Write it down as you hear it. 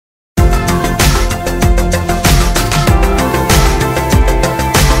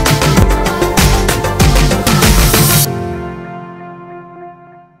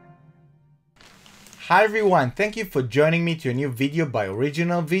Hi everyone, thank you for joining me to a new video by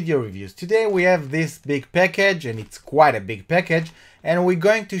Original Video Reviews. Today we have this big package, and it's quite a big package, and we're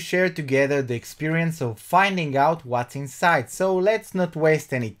going to share together the experience of finding out what's inside. So let's not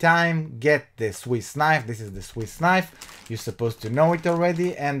waste any time, get the Swiss knife. This is the Swiss knife, you're supposed to know it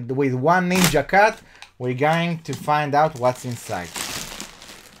already, and with one ninja cut we're going to find out what's inside.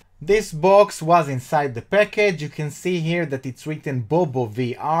 This box was inside the package. You can see here that it's written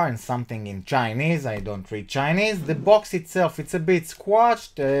BOBOVR and something in Chinese. I don't read Chinese. The box itself, it's a bit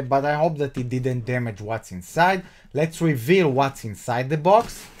squashed, but I hope that it didn't damage what's inside. Let's reveal what's inside the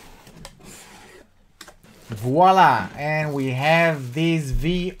box. Voila! And we have these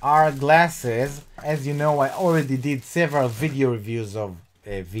VR glasses. As you know, I already did several video reviews of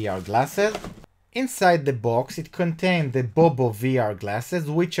VR glasses. Inside the box, it contained the BOBOVR glasses,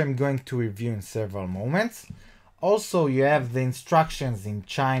 which I'm going to review in several moments. Also, you have the instructions in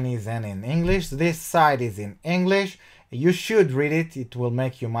Chinese and in English. This side is in English. You should read it. It will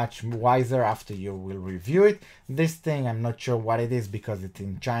make you much wiser after you will review it. This thing, I'm not sure what it is because it's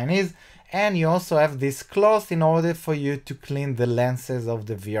in Chinese. And you also have this cloth in order for you to clean the lenses of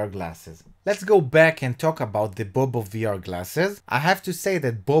the VR glasses. Let's go back and talk about the BOBOVR glasses. I have to say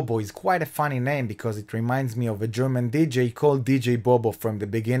that Bobo is quite a funny name because it reminds me of a German DJ called DJ Bobo from the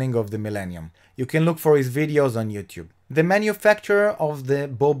beginning of the millennium. You can look for his videos on YouTube. The manufacturer of the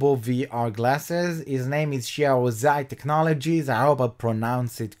BOBOVR glasses, his name is Xiaozhai Technologies. I hope I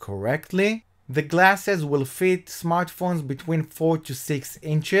pronounce it correctly. The glasses will fit smartphones between 4 to 6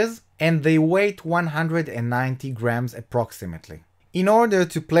 inches and they weigh 190 grams approximately. In order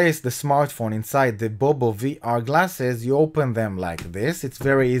to place the smartphone inside the BOBOVR glasses, you open them like this. It's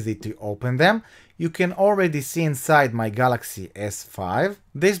very easy to open them. You can already see inside my Galaxy S5.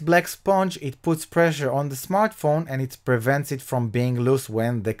 This black sponge, it puts pressure on the smartphone and it prevents it from being loose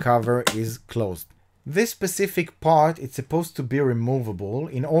when the cover is closed. This specific part, it's supposed to be removable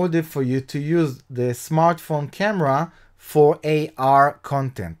in order for you to use the smartphone camera for AR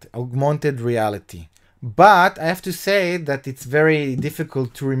content, augmented reality. But I have to say that it's very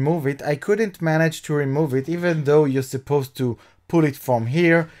difficult to remove it. I couldn't manage to remove it even though you're supposed to pull it from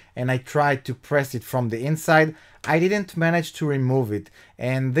here, and I tried to press it from the inside. I didn't manage to remove it.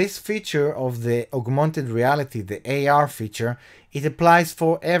 And this feature of the augmented reality, the AR feature, it applies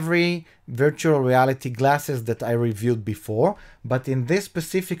for every virtual reality glasses that I reviewed before, but in this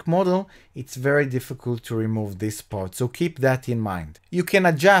specific model it's very difficult to remove this part, so keep that in mind. You can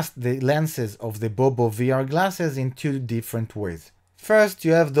adjust the lenses of the BOBOVR glasses in two different ways. First,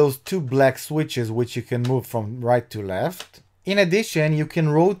 you have those two black switches which you can move from right to left. In addition, you can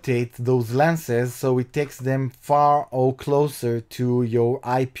rotate those lenses so it takes them far or closer to your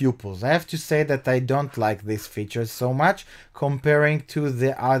eye pupils. I have to say that I don't like this feature so much comparing to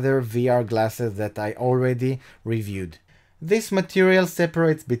the other VR glasses that I already reviewed. This material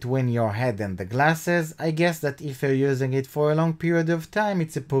separates between your head and the glasses. I guess that if you're using it for a long period of time,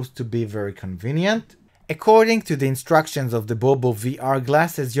 it's supposed to be very convenient. According to the instructions of the BOBOVR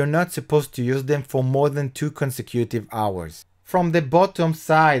glasses, you're not supposed to use them for more than 2 consecutive hours. From the bottom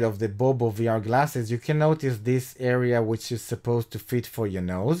side of the BOBOVR glasses, you can notice this area which is supposed to fit for your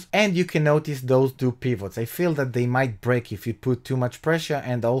nose, and you can notice those 2 pivots. I feel that they might break if you put too much pressure,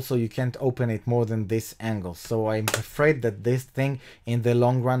 and also you can't open it more than this angle, so I'm afraid that this thing in the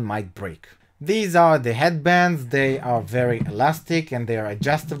long run might break. These are the headbands. They are very elastic and they are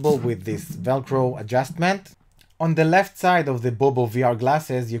adjustable with this Velcro adjustment. On the left side of the BOBOVR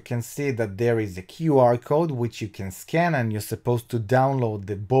glasses, you can see that there is a QR code which you can scan, and you're supposed to download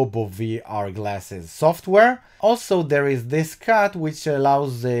the BOBOVR glasses software. Also, there is this cut which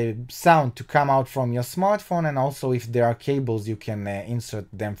allows the sound to come out from your smartphone, and also if there are cables you can insert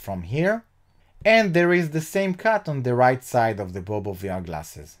them from here. And there is the same cut on the right side of the BOBOVR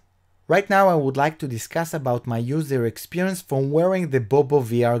glasses. Right now I would like to discuss about my user experience from wearing the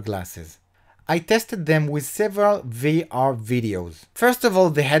BOBOVR glasses. I tested them with several VR videos. First of all,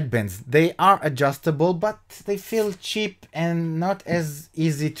 the headbands. They are adjustable, but they feel cheap and not as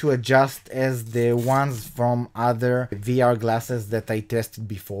easy to adjust as the ones from other VR glasses that I tested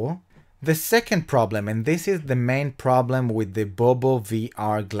before. The second problem, and this is the main problem with the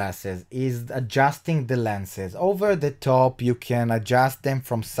BOBOVR glasses, is adjusting the lenses. Over the top, you can adjust them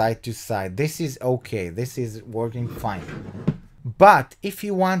from side to side. This is okay. This is working fine. But if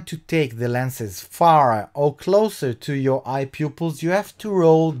you want to take the lenses far or closer to your eye pupils, you have to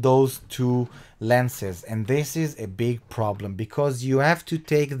roll those 2 lenses. And this is a big problem because you have to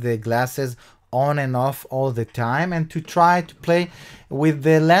take the glasses on and off all the time and to try to play with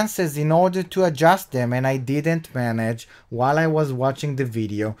the lenses in order to adjust them, and I didn't manage while I was watching the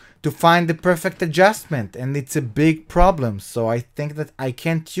video to find the perfect adjustment, and it's a big problem, so I think that I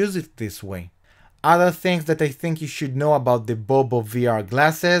can't use it this way. Other things that I think you should know about the BOBOVR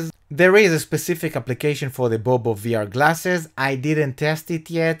glasses. There is a specific application for the BOBOVR glasses. I didn't test it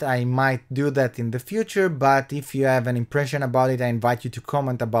yet. I might do that in the future, but if you have an impression about it, I invite you to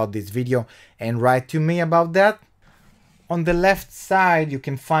comment about this video and write to me about that. On the left side, you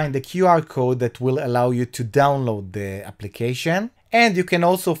can find the QR code that will allow you to download the application, and you can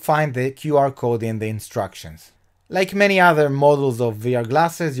also find the QR code in the instructions. Like many other models of VR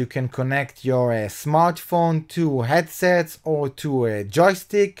glasses, you can connect your smartphone to headsets or to a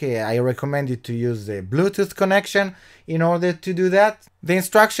joystick. I recommend you to use a Bluetooth connection in order to do that. The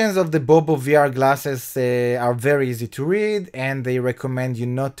instructions of the BOBOVR glasses are very easy to read, and they recommend you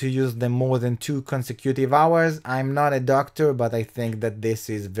not to use them more than 2 consecutive hours. I'm not a doctor, but I think that this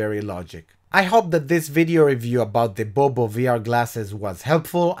is very logic. I hope that this video review about the BOBOVR glasses was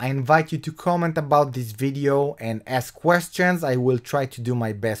helpful. I invite you to comment about this video and ask questions. I will try to do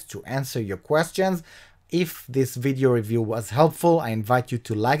my best to answer your questions. If this video review was helpful, I invite you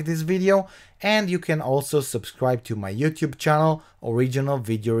to like this video, and you can also subscribe to my YouTube channel, Original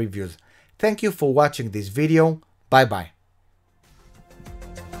Video Reviews. Thank you for watching this video. Bye bye.